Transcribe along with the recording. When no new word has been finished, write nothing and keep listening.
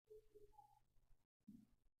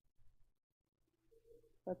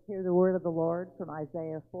Let's hear the word of the Lord from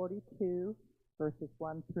Isaiah 42, verses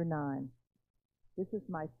 1 through 9. This is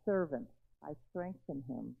my servant, I strengthen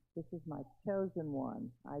him. This is my chosen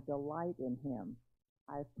one, I delight in him.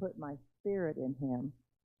 I have put my spirit in him.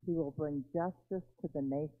 He will bring justice to the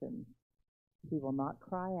nations. He will not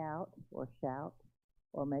cry out or shout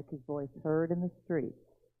or make his voice heard in the streets.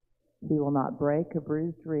 He will not break a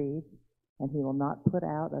bruised reed, and he will not put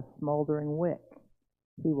out a smoldering wick.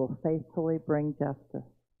 He will faithfully bring justice.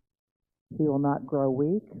 He will not grow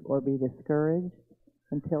weak or be discouraged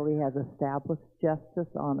until he has established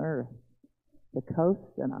justice on earth. The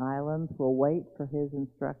coasts and islands will wait for his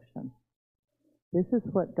instruction. This is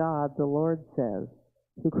what God, the Lord, says,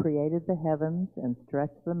 who created the heavens and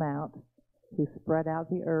stretched them out, who spread out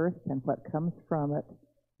the earth and what comes from it,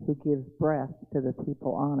 who gives breath to the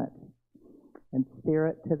people on it, and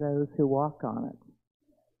spirit to those who walk on it.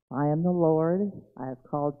 I am the Lord. I have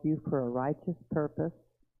called you for a righteous purpose,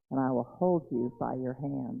 and I will hold you by your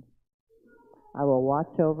hand. I will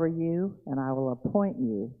watch over you, and I will appoint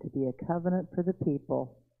you to be a covenant for the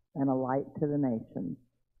people and a light to the nations,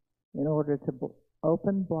 in order to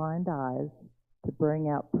open blind eyes, to bring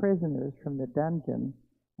out prisoners from the dungeon,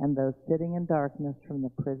 and those sitting in darkness from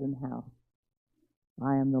the prison house.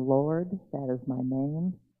 I am the Lord, that is my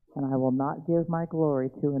name, and I will not give my glory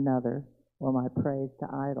to another, or my praise to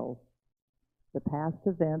idols. The past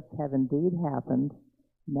events have indeed happened.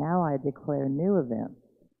 Now I declare new events.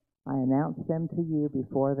 I announce them to you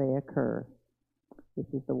before they occur.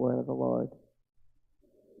 This is the word of the Lord.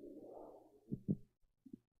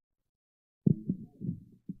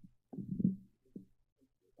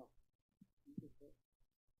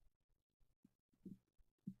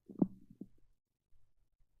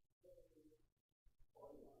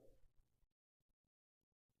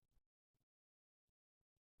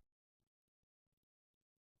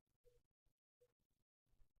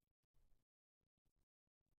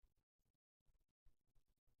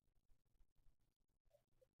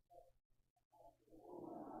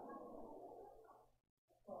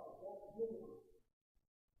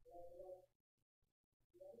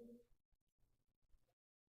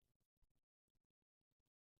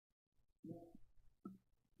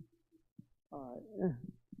 All right.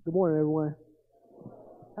 Good morning, everyone.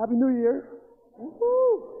 Happy New Year.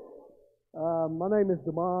 Woo-hoo. My name is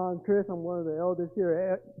Criss. I'm one of the elders here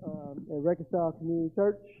at Reconcile Community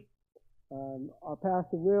Church. Our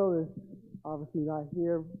pastor, Will, is obviously not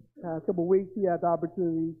here. Past couple of weeks, he had the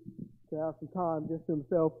opportunity to have some time just to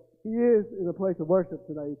himself. He is in a place of worship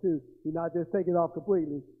today, too. He's not just taking off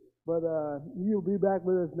completely. But he'll be back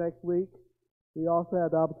with us next week. We also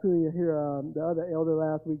had the opportunity to hear the other elder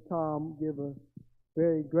last week, Tom, give a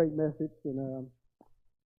very great message. And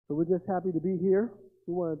so we're just happy to be here.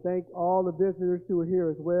 We want to thank all the visitors who are here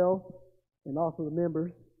as well, and also the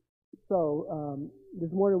members. So this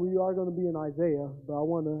morning we are going to be in Isaiah, but I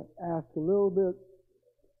want to ask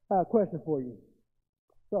a question for you.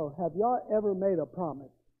 So have y'all ever made a promise?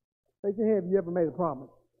 Raise your hand if you ever made a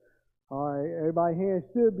promise. All right, everybody's hands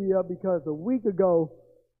should be up because a week ago,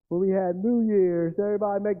 when we had New Year's,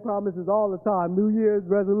 everybody make promises all the time, New Year's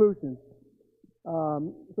resolutions.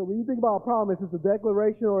 So when you think about a promise, it's a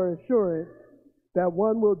declaration or assurance that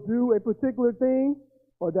one will do a particular thing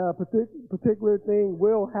or that a particular thing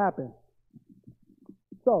will happen.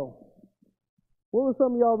 So, what were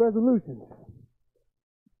some of y'all resolutions?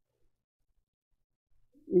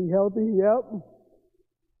 Eat healthy, yep.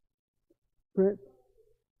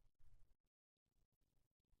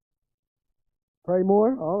 Pray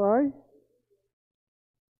more, all right.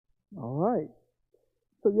 All right.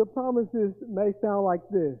 So your promises may sound like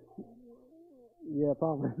this. Yeah,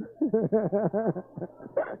 promise.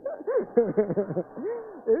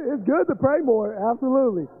 It's good to pray more,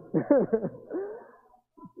 absolutely.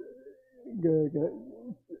 Good.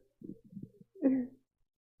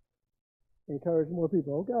 Encourage more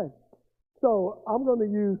people, okay. So I'm going to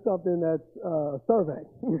use something that's a survey.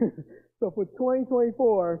 So for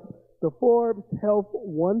 2024, the Forbes Health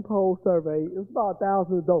One Poll survey, it was about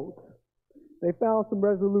 1,000 adults. They found some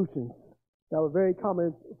resolutions that were very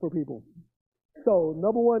common for people. So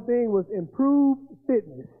number one thing was improve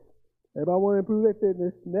fitness. Everybody want to improve their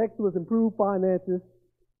fitness. Next was improve finances,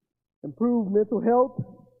 improve mental health,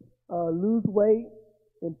 lose weight,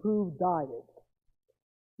 improve diet.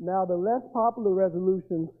 Now the less popular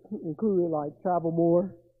resolutions included like travel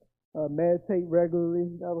more, meditate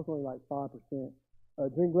regularly. That was only like 5%.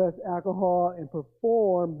 Drink less alcohol and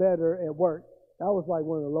perform better at work. That was like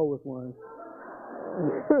one of the lowest ones.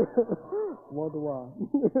 Wonder why.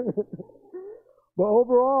 But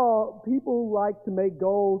overall, people like to make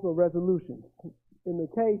goals or resolutions. In the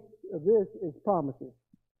case of this, it's promises.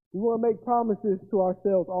 We want to make promises to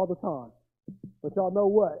ourselves all the time. But y'all know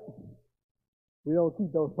what? We don't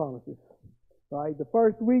keep those promises. Right? The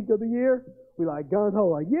first week of the year, we like gung-ho,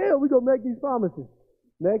 like, yeah, we're going to make these promises.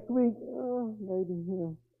 Next week, maybe,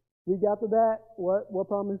 week after that, what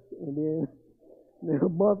promise? And then a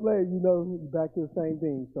month later, back to the same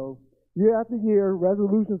thing. So year after year,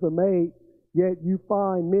 resolutions are made, yet you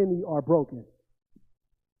find many are broken.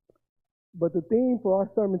 But the theme for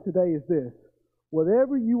our sermon today is this: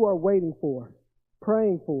 whatever you are waiting for,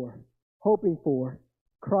 praying for, hoping for,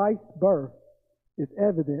 Christ's birth is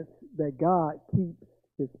evidence that God keeps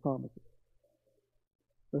his promises.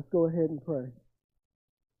 Let's go ahead and pray.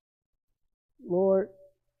 Lord,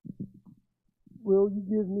 will you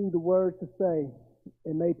give me the words to say,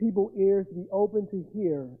 and may people's ears be open to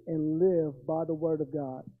hear and live by the word of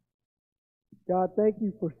God. God, thank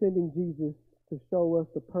you for sending Jesus to show us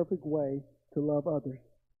the perfect way to love others.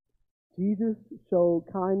 Jesus showed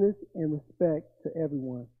kindness and respect to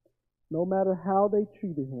everyone, no matter how they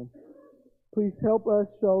treated him. Please help us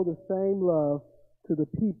show the same love to the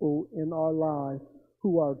people in our lives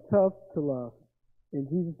who are tough to love. In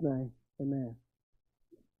Jesus' name, amen.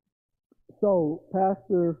 So,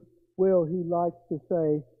 Pastor Will, he likes to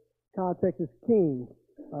say, context is king.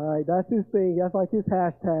 All right, that's his thing. That's like his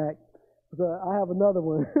hashtag. So I have another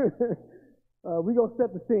one. We're going to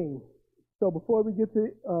set the scene. So before we get to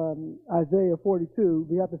Isaiah 42,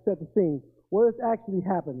 we have to set the scene. What is actually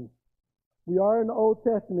happening? We are in the Old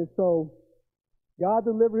Testament, so God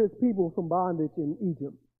delivered his people from bondage in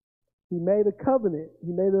Egypt. He made a covenant.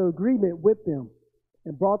 He made an agreement with them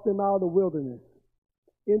and brought them out of the wilderness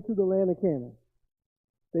into the land of Canaan.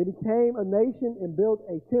 They became a nation and built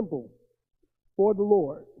a temple for the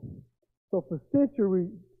Lord. So for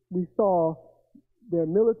centuries, we saw their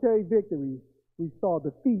military victories. We saw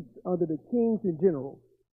defeats under the kings and generals.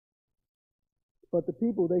 But the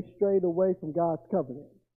people, they strayed away from God's covenant.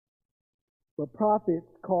 But prophets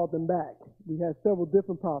called them back. We had several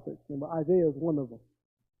different prophets, and Isaiah is one of them.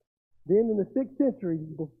 Then in the 6th century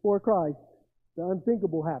before Christ, the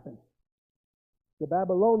unthinkable happened. The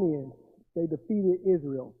Babylonians, they defeated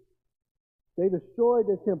Israel. They destroyed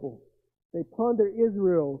their temple. They plundered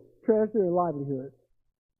Israel's treasure and livelihoods.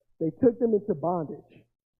 They took them into bondage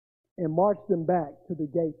and marched them back to the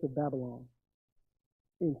gates of Babylon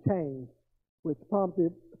in chains, which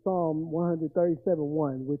prompted Psalm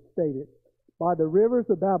 137:1, which stated, "By the rivers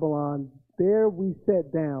of Babylon, there we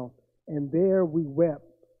sat down, and there we wept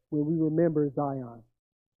when we remembered Zion."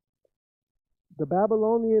 The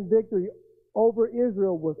Babylonian victory over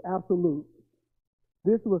Israel was absolute.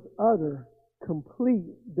 This was utter, complete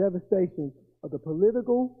devastation of the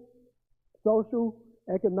political, social,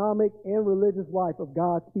 economic, and religious life of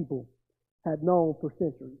God's people had known for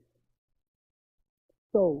centuries.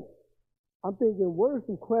 So, I'm thinking, what are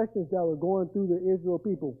some questions that were going through the Israel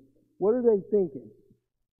people? What are they thinking?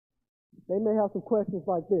 They may have some questions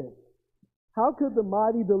like this. How could the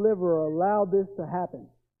mighty deliverer allow this to happen?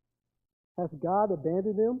 Has God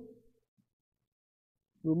abandoned them?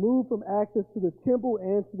 Removed from access to the temple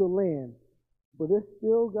and to the land, were this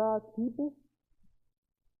still God's people?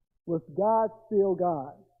 Was God still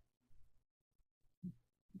God?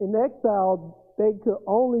 In exile, they could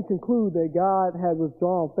only conclude that God had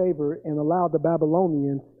withdrawn favor and allowed the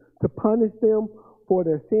Babylonians to punish them for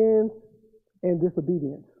their sins and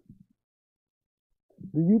disobedience.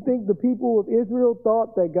 Do you think the people of Israel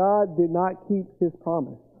thought that God did not keep his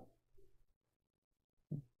promise?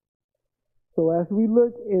 So as we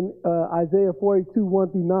look in Isaiah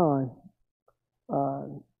 42:1-9,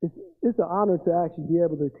 it's an honor to actually be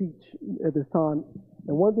able to teach at this time.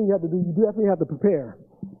 And one thing you have to do, you definitely have to prepare.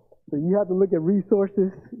 So you have to look at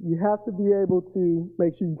resources. You have to be able to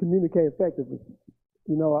make sure you communicate effectively.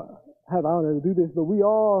 I have the honor to do this, but we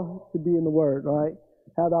all should be in the Word, right?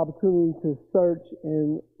 Have the opportunity to search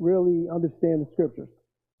and really understand the Scriptures.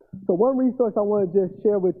 So one resource I want to just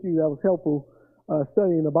share with you that was helpful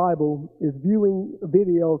studying the Bible is viewing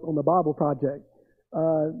videos on the Bible Project.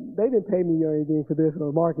 They didn't pay me or anything for this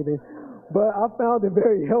or marketing, but I found it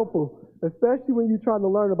very helpful, especially when you're trying to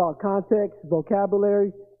learn about context,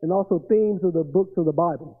 vocabulary, and also themes of the books of the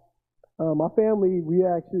Bible. My family, we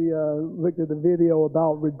actually looked at the video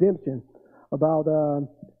about redemption, about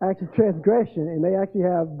actually transgression, and they actually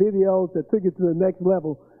have videos that took it to the next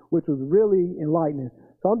level, which was really enlightening.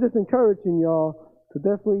 So I'm just encouraging y'all to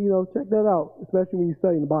definitely, check that out, especially when you're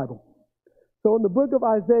studying the Bible. So in the book of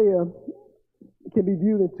Isaiah, it can be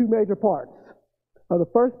viewed in two major parts. The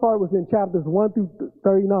first part was in chapters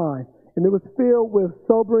 1-39, and it was filled with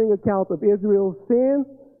sobering accounts of Israel's sin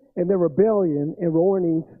and their rebellion and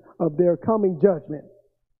warnings of their coming judgment.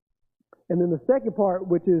 And then the second part,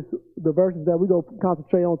 which is the verses that we're going to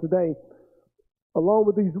concentrate on today, along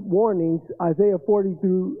with these warnings, Isaiah 40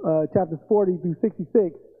 through chapters 40 through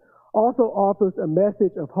 66 also offers a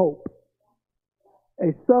message of hope.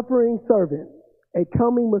 A suffering servant, a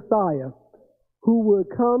coming Messiah, who would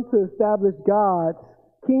come to establish God's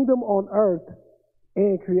kingdom on earth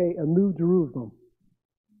and create a new Jerusalem.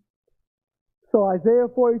 So Isaiah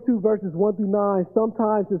 42 verses 1 through 9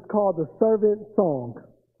 sometimes is called the servant song.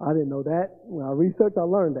 I didn't know that. When I researched, I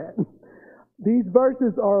learned that. These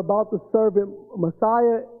verses are about the servant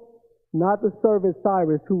Messiah, not the servant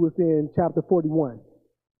Cyrus, who was in chapter 41.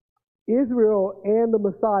 Israel and the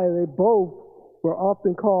Messiah, they both were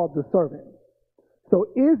often called the servant. So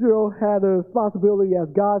Israel had a responsibility as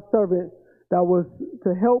God's servant that was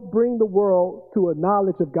to help bring the world to a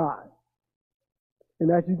knowledge of God. And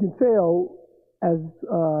as you can tell, as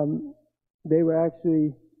they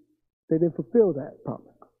didn't fulfill that promise.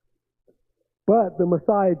 But the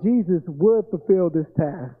Messiah Jesus would fulfill this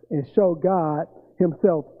task and show God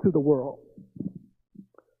himself to the world.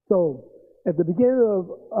 So at the beginning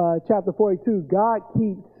of chapter 42, God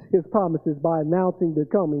keeps his promises by announcing the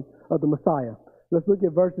coming of the Messiah. Let's look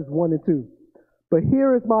at verses 1 and 2. But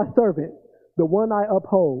here is my servant, the one I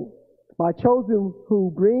uphold, my chosen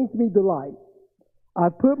who brings me delight.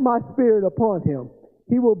 I've put my spirit upon him.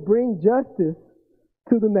 He will bring justice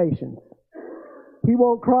to the nations. He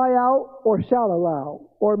won't cry out or shout aloud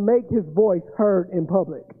or make his voice heard in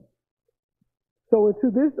public. So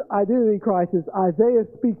into this identity crisis, Isaiah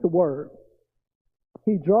speaks a word.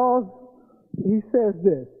 He says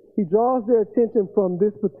this. He draws their attention from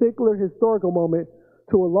this particular historical moment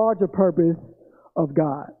to a larger purpose of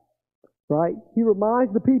God, right? He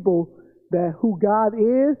reminds the people that who God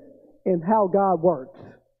is and how God works.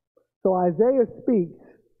 So Isaiah speaks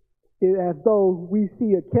it as though we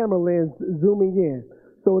see a camera lens zooming in.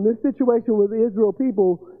 So in this situation with the Israel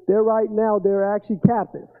people, they're actually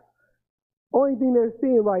captive. Only thing they're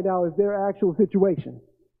seeing right now is their actual situation.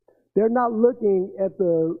 They're not looking at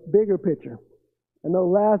the bigger picture. I know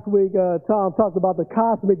last week Tom talked about the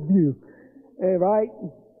cosmic view, right?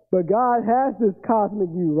 But God has this cosmic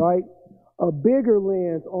view, right? A bigger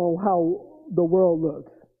lens on how the world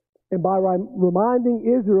looks. And by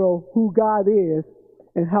reminding Israel who God is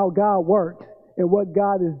and how God works and what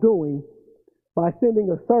God is doing by sending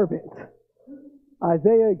a servant,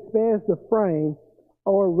 Isaiah expands the frame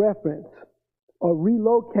or reference or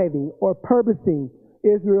relocating or purposing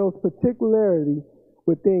Israel's particularity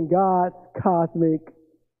within God's cosmic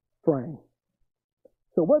frame.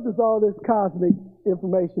 So what does all this cosmic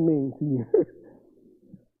information mean to you?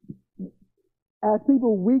 As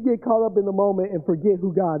people, we get caught up in the moment and forget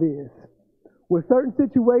who God is. With certain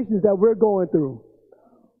situations that we're going through,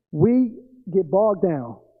 we get bogged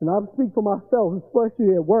down. And I speak for myself,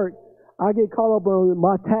 especially at work. I get caught up on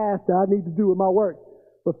my tasks that I need to do with my work,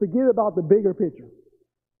 but forget about the bigger picture.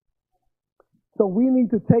 So we need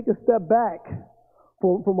to take a step back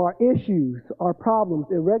from our issues, our problems,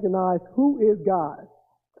 and recognize who is God,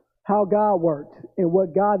 how God works, and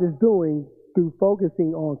what God is doing through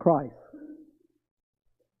focusing on Christ.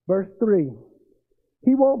 Verse 3,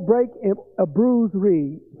 he won't break a bruised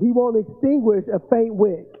reed. He won't extinguish a faint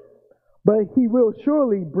wick, but he will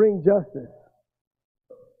surely bring justice.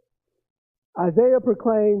 Isaiah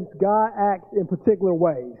proclaims God acts in particular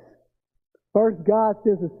ways. First, God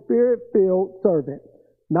sends a spirit-filled servant,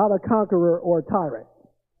 not a conqueror or a tyrant.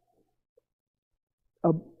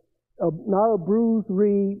 Not a bruised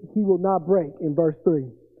reed he will not break, in verse 3.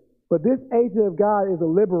 But this agent of God is a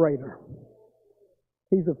liberator.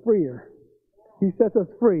 He's a freer. He sets us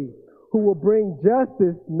free, who will bring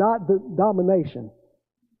justice, not domination.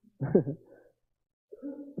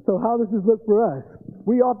 So how does this look for us?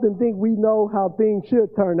 We often think we know how things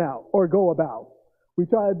should turn out or go about. We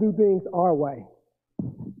try to do things our way.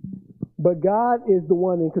 But God is the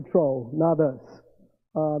one in control, not us.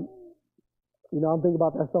 I'm thinking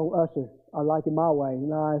about that song, Usher. I like it my way.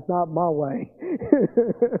 No, it's not my way.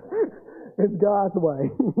 It's God's way.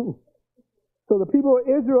 So the people of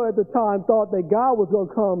Israel at the time thought that God was going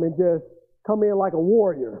to come and just come in like a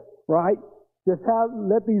warrior, right? Just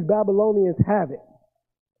let these Babylonians have it.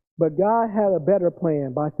 But God had a better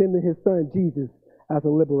plan by sending his son Jesus as a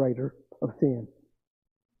liberator of sin.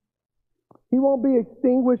 He won't be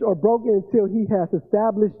extinguished or broken until he has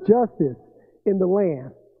established justice in the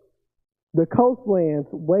land. The coastlands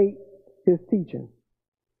wait his teaching.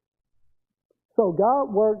 So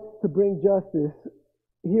God works to bring justice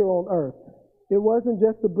here on earth. It wasn't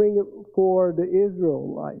just to bring it for the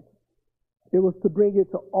Israelites. It was to bring it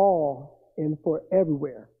to all and for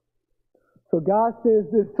everywhere. So God sends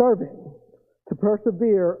this servant to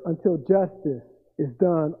persevere until justice is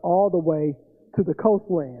done all the way to the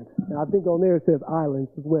coastlands. And I think on there it says islands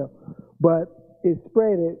as well. But it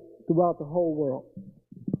spread it throughout the whole world.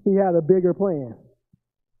 He had a bigger plan.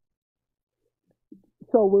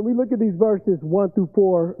 So when we look at these verses 1 through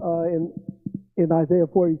 4 in Isaiah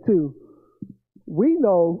 42, we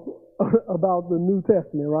know about the New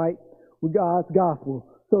Testament, right? With God's gospel.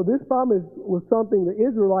 So this promise was something the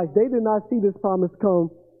Israelites, they did not see this promise come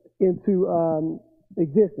into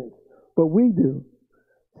existence, but we do.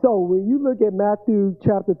 So when you look at Matthew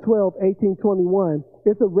chapter 12, 18, 21,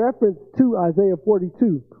 it's a reference to Isaiah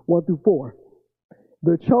 42, 1 through 4.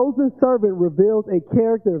 The chosen servant reveals a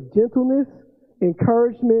character of gentleness,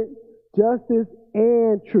 encouragement, justice,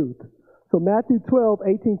 and truth. So Matthew 12,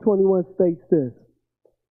 18, 21 states this.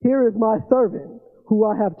 Here is my servant, who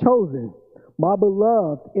I have chosen, my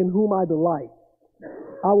beloved, in whom I delight.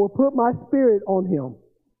 I will put my spirit on him,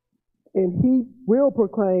 and he will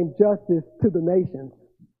proclaim justice to the nations.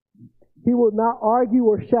 He will not argue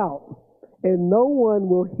or shout, and no one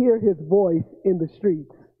will hear his voice in the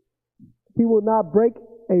streets. He will not break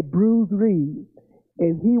a bruised reed,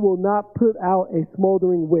 and he will not put out a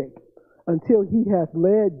smoldering wick until he has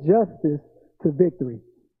led justice to victory.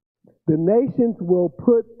 The nations will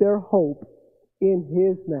put their hope in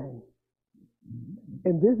his name.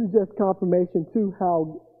 And this is just confirmation to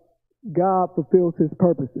how God fulfills his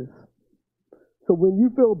purposes. So when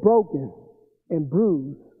you feel broken and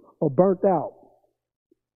bruised or burnt out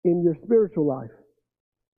in your spiritual life,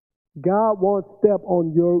 God won't step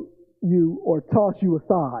on you or toss you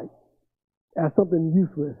aside as something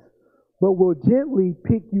useless, but will gently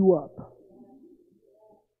pick you up.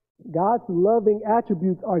 God's loving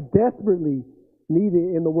attributes are desperately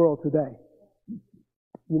needed in the world today.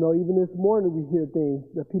 You know, even this morning we hear things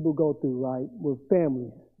that people go through, right? With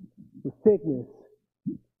families, with sickness.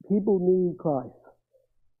 People need Christ.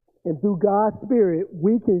 And through God's Spirit,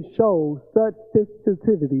 we can show such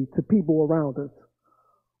sensitivity to people around us,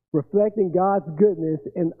 reflecting God's goodness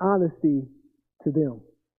and honesty to them.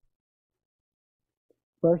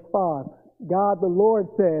 Verse 5, God the Lord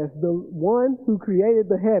says, the one who created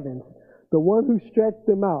the heavens, the one who stretched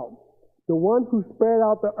them out, the one who spread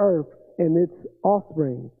out the earth and its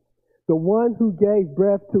offspring, the one who gave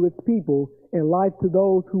breath to its people and life to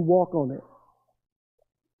those who walk on it.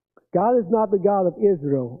 God is not the God of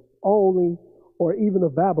Israel only or even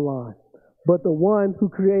of Babylon, but the one who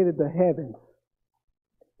created the heavens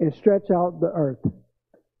and stretched out the earth.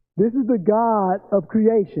 This is the God of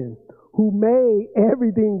creation who made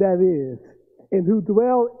everything that is and who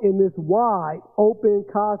dwelt in this wide, open,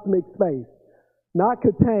 cosmic space, not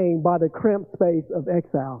contained by the cramped space of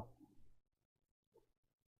exile.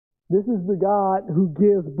 This is the God who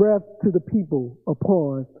gives breath to the people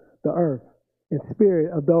upon the earth and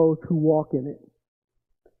spirit of those who walk in it.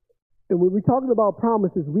 And when we're talking about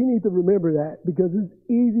promises, we need to remember that because it's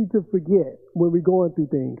easy to forget when we're going through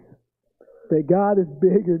things, that God is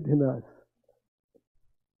bigger than us.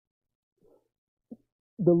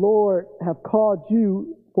 The Lord have called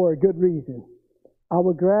you for a good reason. I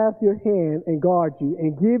will grasp your hand and guard you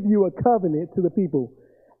and give you a covenant to the people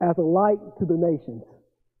as a light to the nations.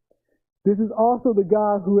 This is also the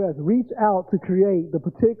God who has reached out to create the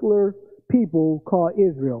particular people called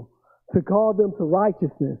Israel, to call them to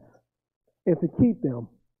righteousness and to keep them.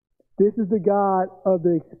 This is the God of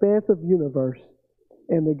the expansive universe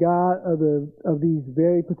and the God of these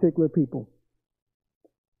very particular people.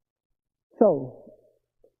 So,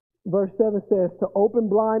 verse 7 says, to open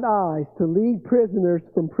blind eyes, to lead prisoners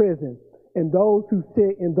from prison, and those who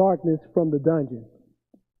sit in darkness from the dungeon.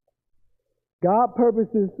 God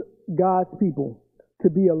purposes God's people to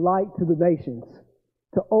be a light to the nations,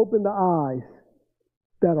 to open the eyes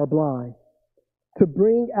that are blind, to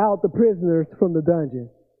bring out the prisoners from the dungeon,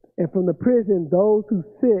 and from the prison those who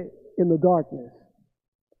sit in the darkness.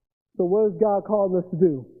 So what is God calling us to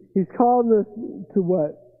do? He's calling us to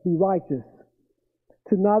what? Be righteous,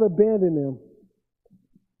 to not abandon them.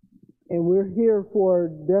 And we're here for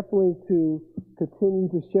definitely to continue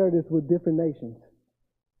to share this with different nations.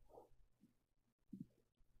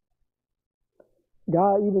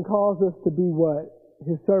 God even calls us to be what?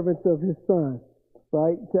 His servants of his son,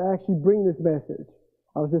 right? To actually bring this message.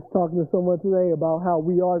 I was just talking to someone today about how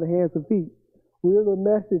we are the hands and feet. We are the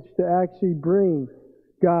message to actually bring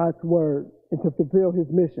God's word and to fulfill his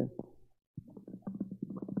mission.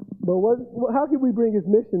 But how can we bring his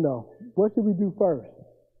mission though? What should we do first?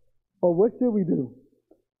 Or what should we do?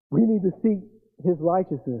 We need to seek his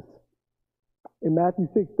righteousness. In Matthew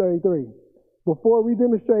 6:33, before we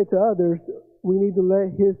demonstrate to others, we need to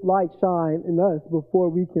let his light shine in us before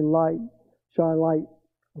we can shine light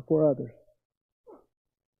before others.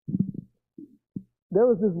 there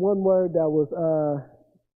was this one word that was,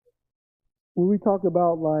 when we talk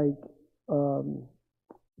about like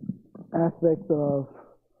aspects of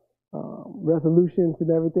resolutions and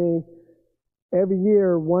everything, every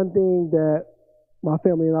year, one thing that my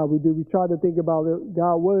family and I, we do, we try to think about it.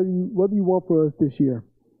 God, what do you want for us this year?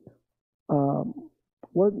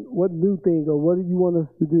 What new thing, or what do you want us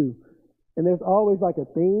to do? And there's always like a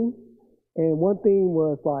theme. And one theme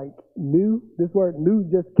was like new. This word new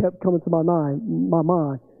just kept coming to my mind.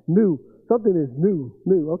 New. Something is new.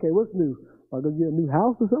 New. Okay, what's new? Am I gonna get a new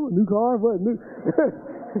house or something? New car? What new?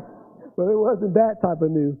 But it wasn't that type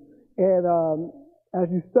of new. And as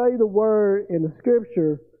you study the word in the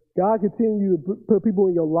scripture, God continues to put people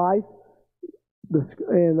in your life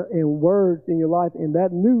and words in your life, and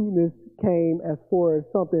that newness came as far as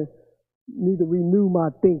something need to renew my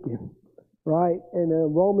thinking, right? And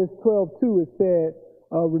in Romans 12:2 it said,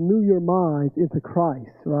 renew your minds into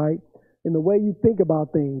Christ, right? And the way you think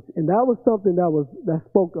about things. And that was something that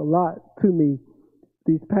spoke a lot to me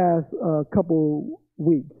these past couple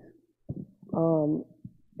weeks.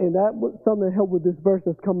 And that was something that helped with this verse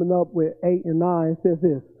that's coming up with 8 and 9. It says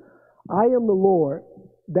this: I am the Lord,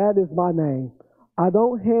 that is my name. I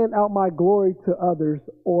don't hand out my glory to others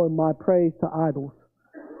or my praise to idols.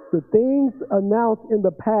 The things announced in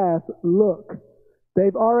the past, look,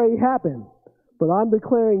 they've already happened, but I'm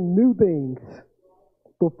declaring new things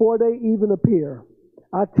before they even appear.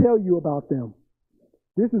 I tell you about them.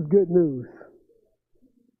 This is good news.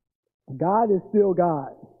 God is still God.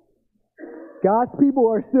 God's people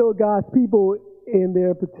are still God's people in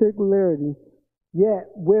their particularity, yet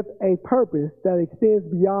with a purpose that extends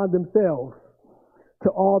beyond themselves to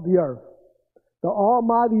all the earth. The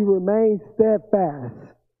Almighty remains steadfast,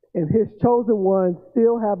 and His chosen ones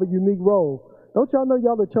still have a unique role. Don't y'all know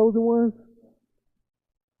y'all the chosen ones?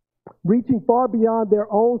 Reaching far beyond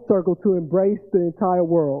their own circle to embrace the entire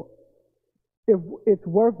world. It's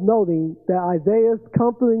worth noting that Isaiah's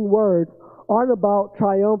comforting words aren't about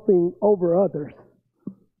triumphing over others.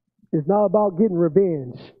 It's not about getting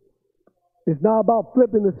revenge. It's not about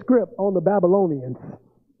flipping the script on the Babylonians.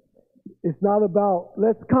 It's not about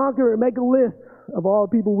let's conquer and make a list of all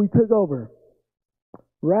the people we took over.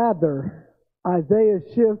 Rather, Isaiah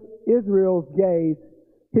shifts Israel's gaze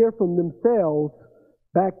here from themselves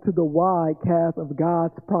back to the wide cast of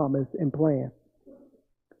God's promise and plan.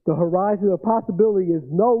 The horizon of possibility is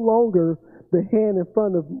no longer the hand in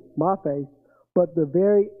front of my face, but the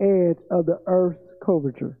very edge of the earth's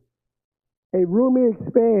curvature. A roomy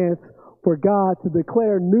expanse for God to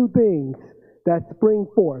declare new things that spring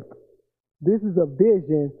forth. This is a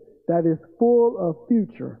vision that is full of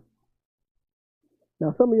future.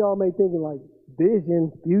 Now, some of y'all may be thinking like,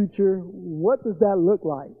 vision, future, what does that look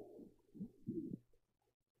like?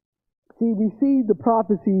 See, we see the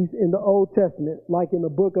prophecies in the Old Testament, like in the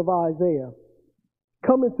book of Isaiah,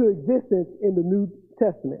 come into existence in the New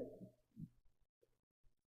Testament.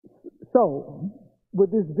 So,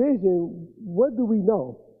 with this vision, what do we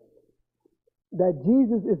know? That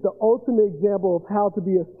Jesus is the ultimate example of how to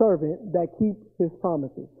be a servant that keeps His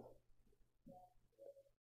promises.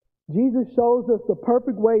 Jesus shows us the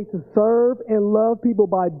perfect way to serve and love people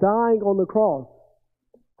by dying on the cross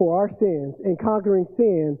for our sins and conquering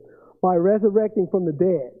sin by resurrecting from the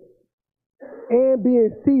dead and being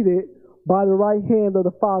seated by the right hand of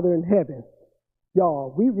the Father in heaven.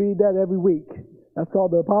 Y'all, we read that every week. That's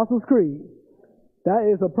called the Apostles' Creed. That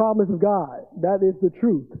is a promise of God. That is the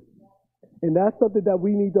truth. And that's something that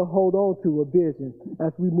we need to hold on to, a vision,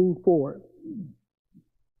 as we move forward.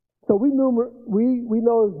 So we know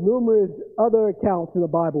there's numerous other accounts in the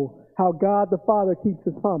Bible how God the Father keeps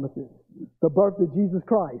His promises. The birth of Jesus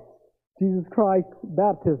Christ's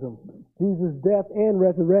baptism, Jesus' death and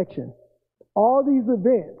resurrection. All these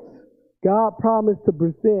events, God promised to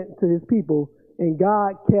present to His people, and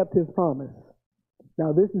God kept His promise.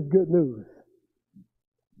 Now this is good news.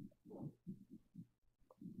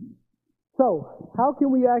 So, how can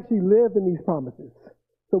we actually live in these promises?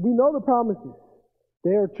 So we know the promises.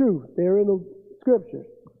 They are true. They are in the scriptures.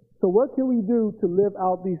 So what can we do to live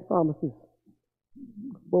out these promises?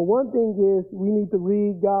 Well, one thing is we need to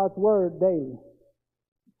read God's word daily.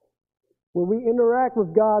 When we interact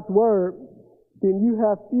with God's word, then you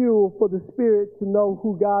have fuel for the Spirit to know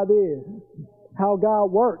who God is, how God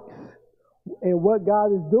works, and what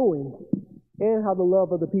God is doing, and how to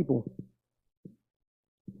love other people.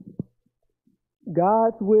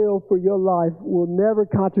 God's will for your life will never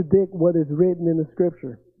contradict what is written in the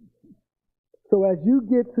scripture. So as you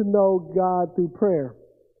get to know God through prayer,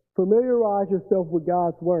 familiarize yourself with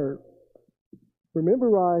God's word.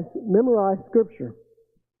 Memorize scripture.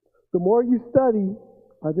 The more you study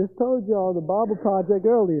I just told y'all the Bible project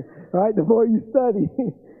earlier, right? The more you study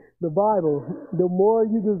the Bible, the more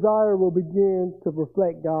you desire will begin to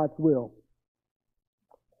reflect God's will.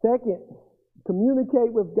 Second,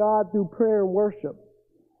 communicate with God through prayer and worship.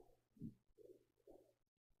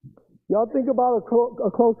 Y'all think about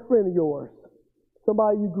a close friend of yours,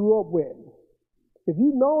 somebody you grew up with. If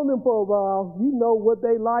you've known them for a while, you know what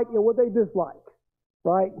they like and what they dislike,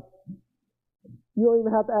 right? You don't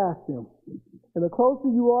even have to ask them. And the closer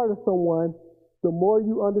you are to someone, the more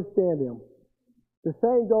you understand them. The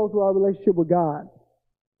same goes with our relationship with God.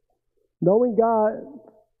 Knowing God's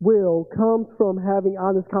will comes from having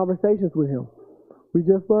honest conversations with Him. We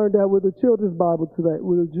just learned that with the children's Bible today,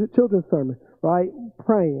 with the children's sermon, right?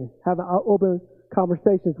 Praying, having open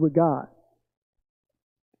conversations with God.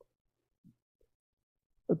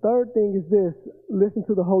 The third thing is this: listen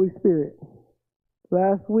to the Holy Spirit.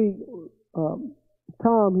 Last week,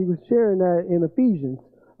 Tom, he was sharing that in Ephesians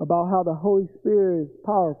about how the Holy Spirit is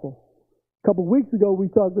powerful. A couple of weeks ago, we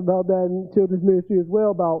talked about that in children's ministry as well,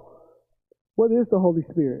 about what is the Holy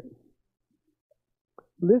Spirit.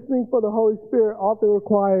 Listening for the Holy Spirit often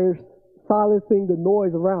requires silencing the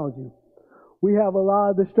noise around you. We have a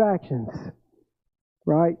lot of distractions,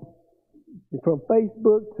 right? From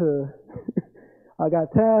Facebook to I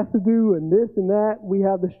got tasks to do and this and that, we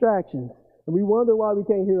have distractions. And we wonder why we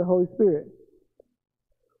can't hear the Holy Spirit.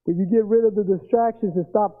 When you get rid of the distractions and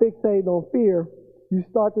stop fixating on fear, you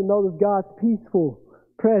start to notice God's peaceful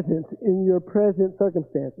presence in your present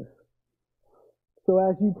circumstances. So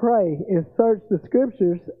as you pray and search the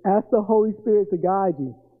scriptures, ask the Holy Spirit to guide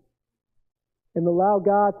you and allow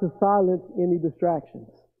God to silence any distractions.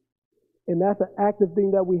 And that's an active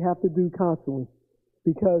thing that we have to do constantly,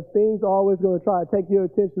 because things are always going to try to take your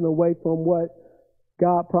attention away from what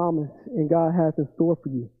God promised and God has in store for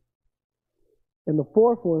you. And the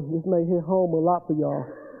fourth one, this may hit home a lot for y'all.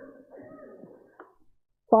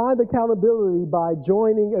 Find accountability by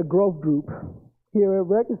joining a growth group. Here at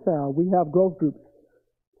Reconcile, we have growth groups.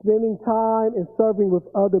 Spending time and serving with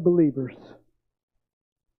other believers.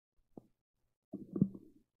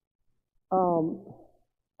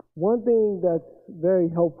 One thing that's very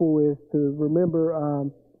helpful is to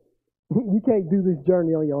remember you can't do this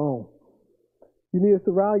journey on your own. You need to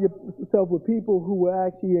surround yourself with people who will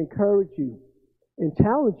actually encourage you and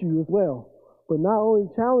challenge you as well. But not only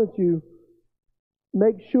challenge you,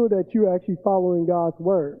 make sure that you're actually following God's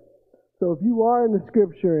word. So if you are in the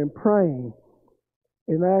scripture and praying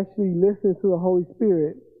and actually listening to the Holy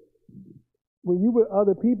Spirit, when you're with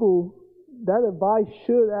other people, that advice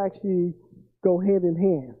should actually go hand in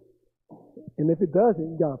hand. And if it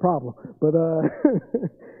doesn't, you got a problem. But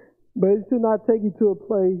but it should not take you to a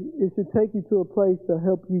place. It should take you to a place to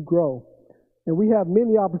help you grow. And we have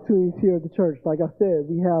many opportunities here at the church. Like I said,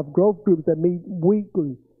 we have growth groups that meet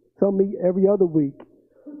weekly. Some meet every other week.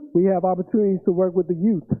 We have opportunities to work with the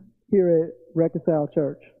youth here at Reconcile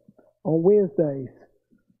Church on Wednesdays.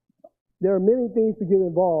 There are many things to get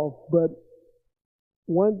involved, but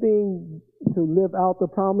one thing to live out the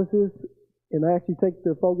promises and actually take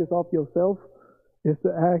the focus off yourself is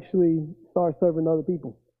to actually start serving other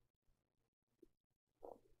people.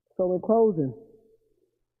 So in closing,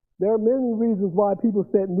 there are many reasons why people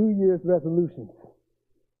set New Year's resolutions,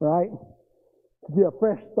 right? To get a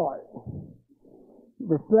fresh start,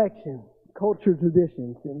 reflection, culture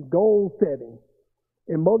traditions, and goal setting,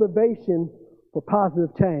 and motivation for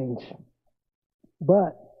positive change.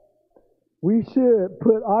 But we should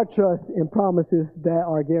put our trust in promises that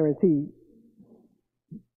are guaranteed.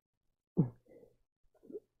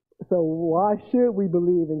 So why should we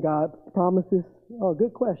believe in God's promises? Oh,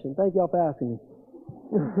 good question. Thank y'all for asking me.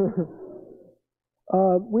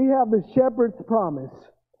 We have the shepherd's promise,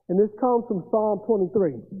 and this comes from Psalm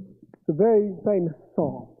 23. It's a very famous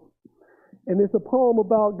psalm. And it's a poem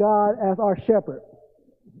about God as our shepherd.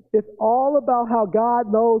 It's all about how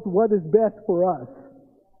God knows what is best for us.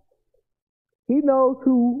 He knows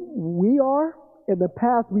who we are and the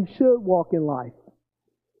path we should walk in life,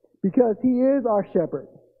 because He is our shepherd.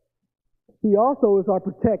 He also is our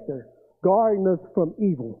protector, guarding us from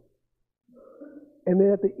evil. And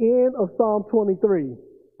then at the end of Psalm 23,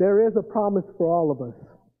 there is a promise for all of us.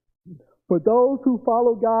 For those who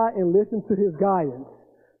follow God and listen to His guidance,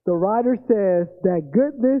 the writer says that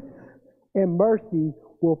goodness and mercy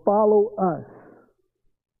will follow us.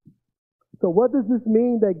 So what does this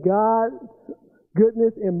mean, that God's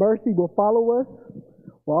goodness and mercy will follow us?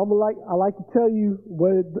 Well, I like to tell you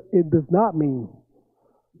what it does not mean.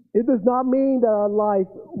 It does not mean that our life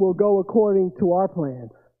will go according to our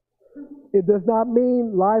plans. It does not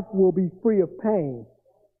mean life will be free of pain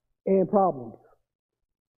and problems.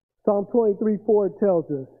 Psalm 23:4 tells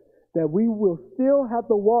us that we will still have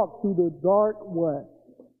to walk through the dark, what?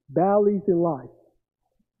 Valleys in life.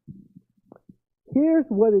 Here's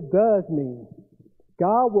what it does mean.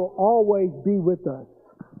 God will always be with us.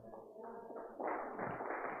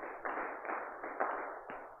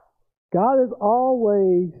 God is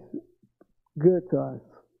always good to us.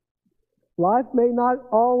 Life may not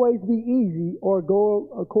always be easy or go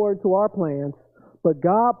according to our plans, but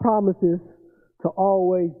God promises to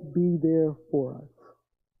always be there for us.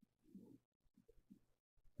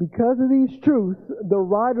 Because of these truths, the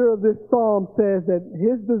writer of this psalm says that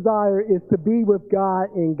his desire is to be with God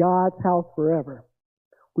in God's house forever.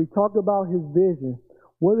 We talked about his vision.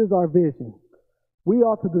 What is our vision? We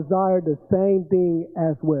ought to desire the same thing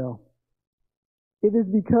as well. It is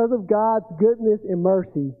because of God's goodness and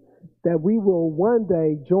mercy that we will one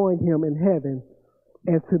day join him in heaven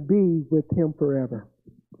and to be with him forever.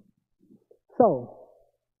 So,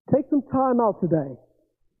 take some time out today.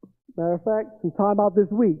 Matter of fact, some time out this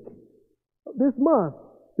week, this month,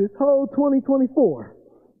 this whole 2024,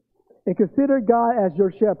 and consider God as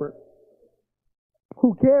your shepherd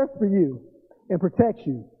who cares for you and protects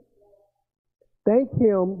you. Thank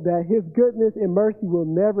him that his goodness and mercy will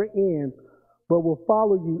never end, but will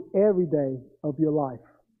follow you every day of your life.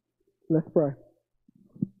 Let's pray.